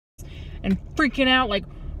and freaking out like,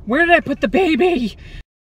 where did I put the baby?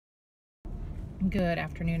 Good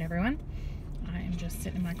afternoon, everyone. I am just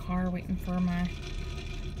sitting in my car waiting for my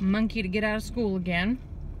monkey to get out of school again.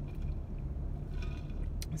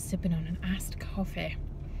 Sipping on an iced coffee.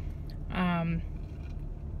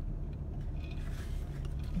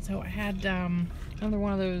 So I had another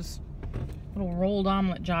one of those little rolled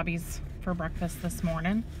omelet jobbies for breakfast this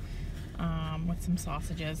morning with some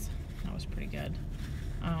sausages. That was pretty good.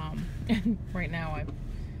 And right now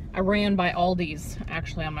I ran by Aldi's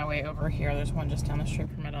actually on my way over here. There's one just down the street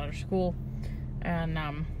from my daughter's school, and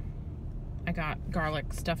I got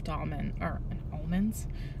garlic stuffed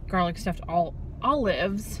garlic stuffed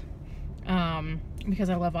olives because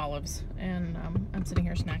I love olives, and I'm sitting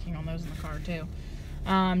here snacking on those in the car too.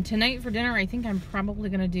 Tonight for dinner, I think I'm probably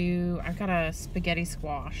gonna I've got a spaghetti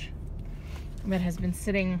squash that has been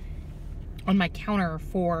sitting on my counter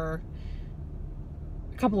for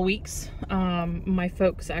a couple of weeks. My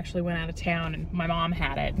folks actually went out of town and my mom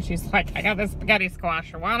had it, and she's like, I got this spaghetti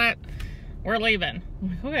squash, you want it? We're leaving. I'm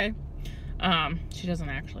like, okay. She doesn't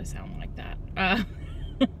actually sound like that.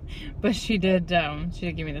 But she did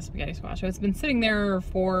give me the spaghetti squash. So it's been sitting there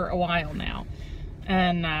for a while now.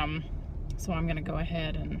 And so I'm gonna go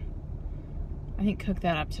ahead and I think cook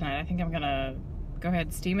that up tonight. I think I'm gonna go ahead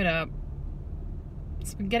and steam it up.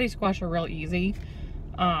 Spaghetti squash are real easy.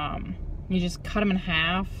 You just cut them in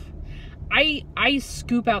half. I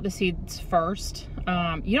scoop out the seeds first.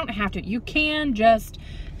 You don't have to. You can just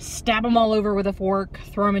stab them all over with a fork,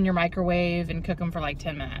 throw them in your microwave, and cook them for like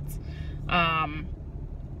 10 minutes.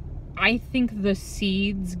 I think the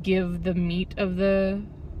seeds give the meat of the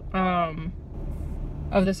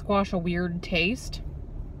squash a weird taste.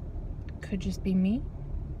 Could just be me.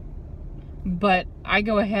 But I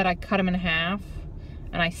go ahead, I cut them in half,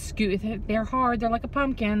 and I scoop. They're hard, they're like a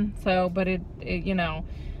pumpkin. So, but you know,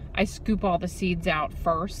 I scoop all the seeds out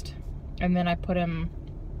first, and then I put them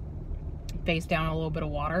face down in a little bit of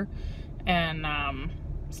water, and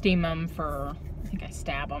steam them for, I think I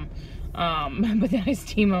stab them, but then I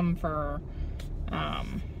steam them for, I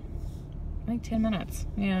think 10 minutes.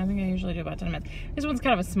 Yeah, I think I usually do about 10 minutes. This one's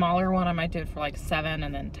kind of a smaller one. I might do it for like 7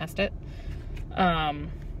 and then test it.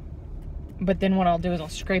 But then what I'll do is I'll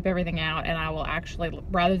scrape everything out, and I will actually,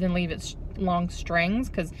 rather than leave it long strings,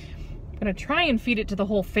 because I'm going to try and feed it to the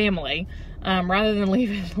whole family, rather than leave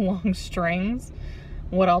it long strings,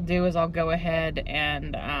 what I'll do is I'll go ahead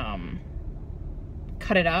and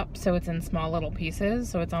cut it up so it's in small little pieces,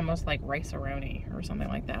 so it's almost like rice-a-roni or something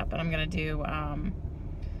like that. But I'm going to do,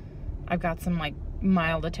 I've got some like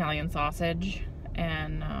mild Italian sausage,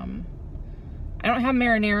 and I don't have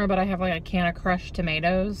marinara, but I have like a can of crushed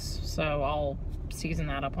tomatoes, so I'll season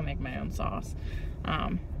that up. I'll make my own sauce.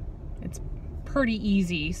 It's pretty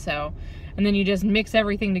easy. So, and then you just mix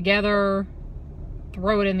everything together,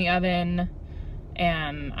 throw it in the oven,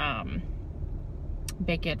 and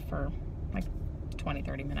bake it for like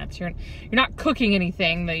 20-30 minutes. You're not cooking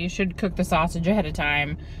anything. That you should cook the sausage ahead of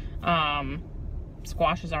time.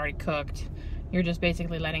 Squash is already cooked. You're just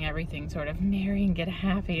basically letting everything sort of marry and get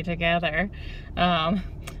happy together. All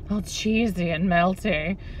cheesy and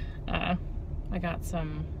melty. I got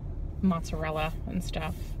some mozzarella and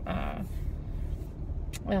stuff.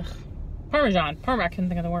 Parmesan. I couldn't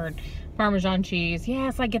think of the word. Parmesan cheese.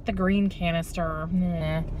 Yes, I get the green canister.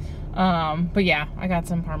 But yeah, I got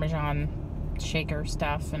some Parmesan shaker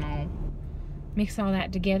stuff, and I'll mix all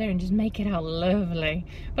that together and just make it all lovely.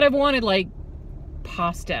 But I've wanted like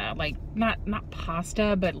pasta, like not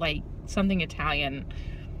pasta, but like something Italian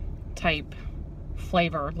type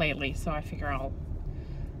flavor lately, so I figure I'll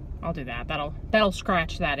do that. That'll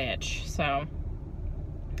scratch that itch. So,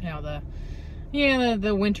 you know,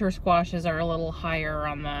 the winter squashes are a little higher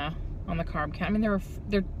on the carb count. I mean,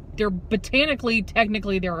 they're botanically,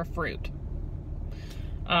 technically they're a fruit.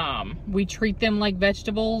 We treat them like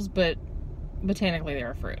vegetables, but botanically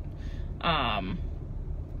they're a fruit.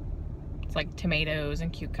 It's like tomatoes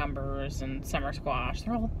and cucumbers and summer squash.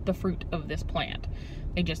 They're all the fruit of this plant.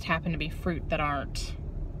 They just happen to be fruit that aren't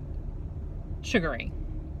sugary.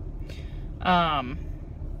 But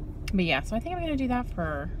yeah, so I think I'm gonna do that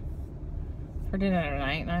for dinner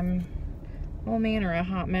tonight. I'm all manner a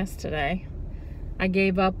hot mess today. I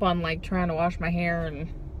gave up on like trying to wash my hair, and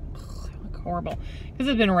I look horrible because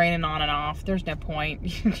it's been raining on and off. There's no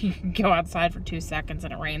point. You can go outside for 2 seconds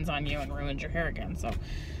and it rains on you and ruins your hair again. So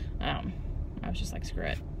I was just like, screw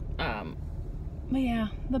it. But yeah,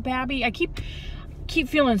 the babby, I keep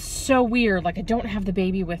feeling so weird, like I don't have the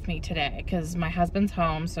baby with me today because my husband's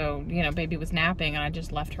home, so you know, baby was napping and I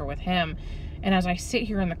just left her with him. And as I sit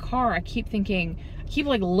here in the car, I keep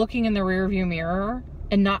like looking in the rear view mirror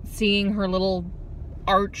and not seeing her little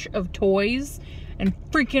arch of toys and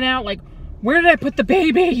freaking out like, where did I put the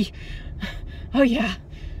baby? Oh yeah,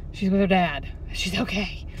 she's with her dad. She's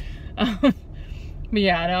okay. But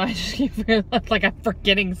yeah, no, I just keep feeling like I'm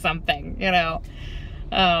forgetting something, you know.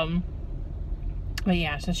 But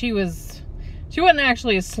yeah, so she wasn't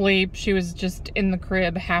actually asleep. She was just in the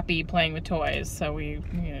crib, happy, playing with toys. So we,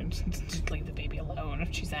 you know, just leave the baby alone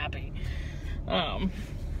if she's happy.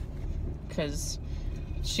 Because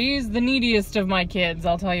she's the neediest of my kids,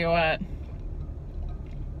 I'll tell you what.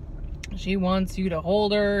 She wants you to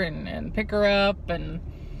hold her and pick her up, and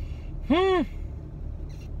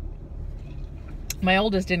my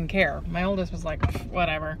oldest didn't care. My oldest was like,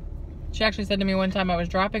 whatever. She actually said to me one time, I was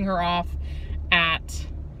dropping her off at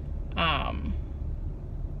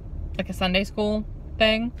like a Sunday school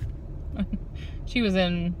thing. She was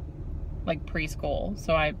in like preschool,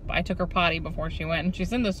 so I took her potty before she went, and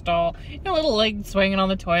she's in the stall, a little leg swinging on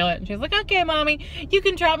the toilet, and she's like, okay, mommy, you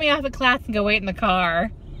can drop me off at class and go wait in the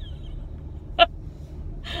car.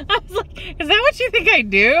 I was like, is that what you think I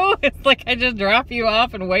do? It's like I just drop you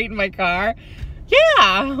off and wait in my car? Yeah.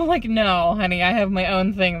 I'm like, no, honey, I have my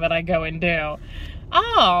own thing that I go and do.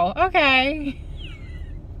 Oh, okay.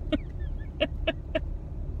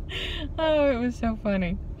 Oh, it was so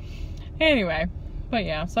funny. Anyway, but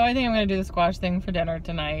yeah, so I think I'm going to do the squash thing for dinner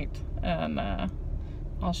tonight, and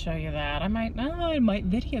I'll show you that. I might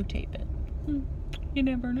videotape it. You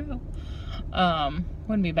never know.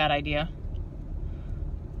 Wouldn't be a bad idea.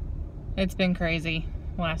 It's been crazy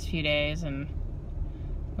the last few days, and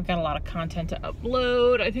I've got a lot of content to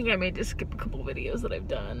upload. I think I may just skip a couple videos that I've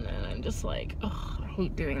done, and I'm just like, oh, I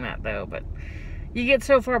hate doing that though, but you get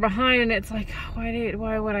so far behind, and it's like,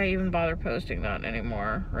 why would I even bother posting that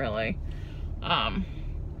anymore, really? But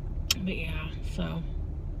yeah, so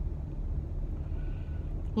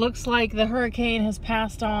looks like the hurricane has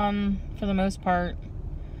passed on for the most part,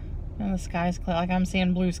 and the sky's clear. Like, I'm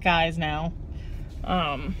seeing blue skies now.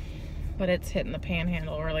 But it's hitting the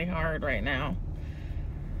panhandle really hard right now.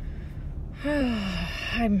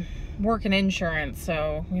 I'm working insurance,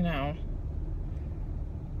 so, you know,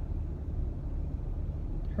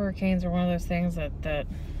 hurricanes are one of those things that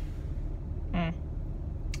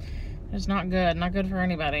it's not good for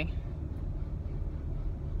anybody.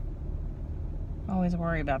 Always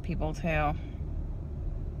worry about people too.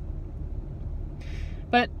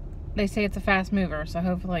 But they say it's a fast mover, so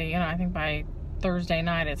hopefully, you know, I think by Thursday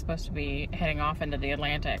night it's supposed to be heading off into the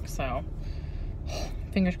Atlantic, so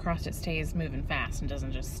fingers crossed it stays moving fast and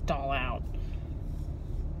doesn't just stall out.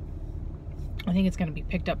 I think it's going to be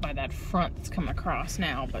picked up by that front that's coming across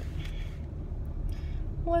now, but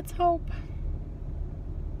let's hope.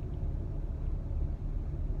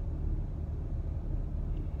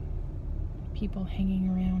 People hanging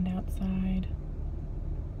around outside.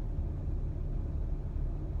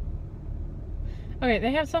 Okay,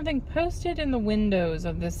 they have something posted in the windows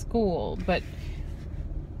of this school, but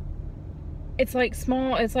it's like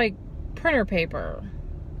small, it's like printer paper.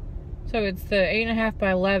 So it's the 8.5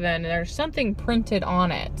 by 11, and there's something printed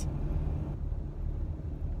on it.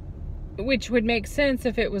 Which would make sense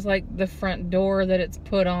if it was like the front door that it's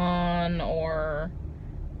put on or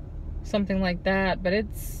something like that, but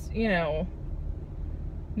it's, you know,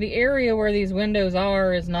 the area where these windows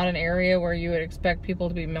are is not an area where you would expect people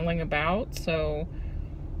to be milling about, so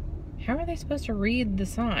how are they supposed to read the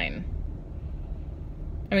sign?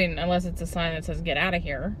 I mean, unless it's a sign that says, get out of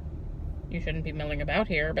here. You shouldn't be milling about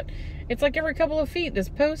here, but it's like every couple of feet this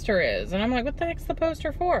poster is, and I'm like, what the heck's the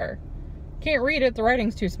poster for? Can't read it, the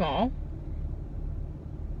writing's too small.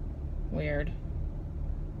 Weird.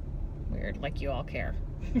 Weird, like you all care.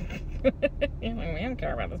 Yeah, like, we don't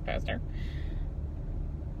care about this poster.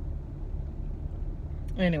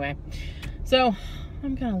 Anyway, so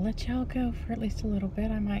I'm gonna let y'all go for at least a little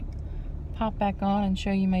bit. I might pop back on and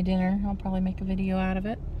show you my dinner. I'll probably make a video out of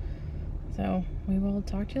it. So we will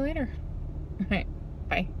talk to you later. All right,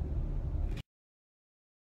 bye.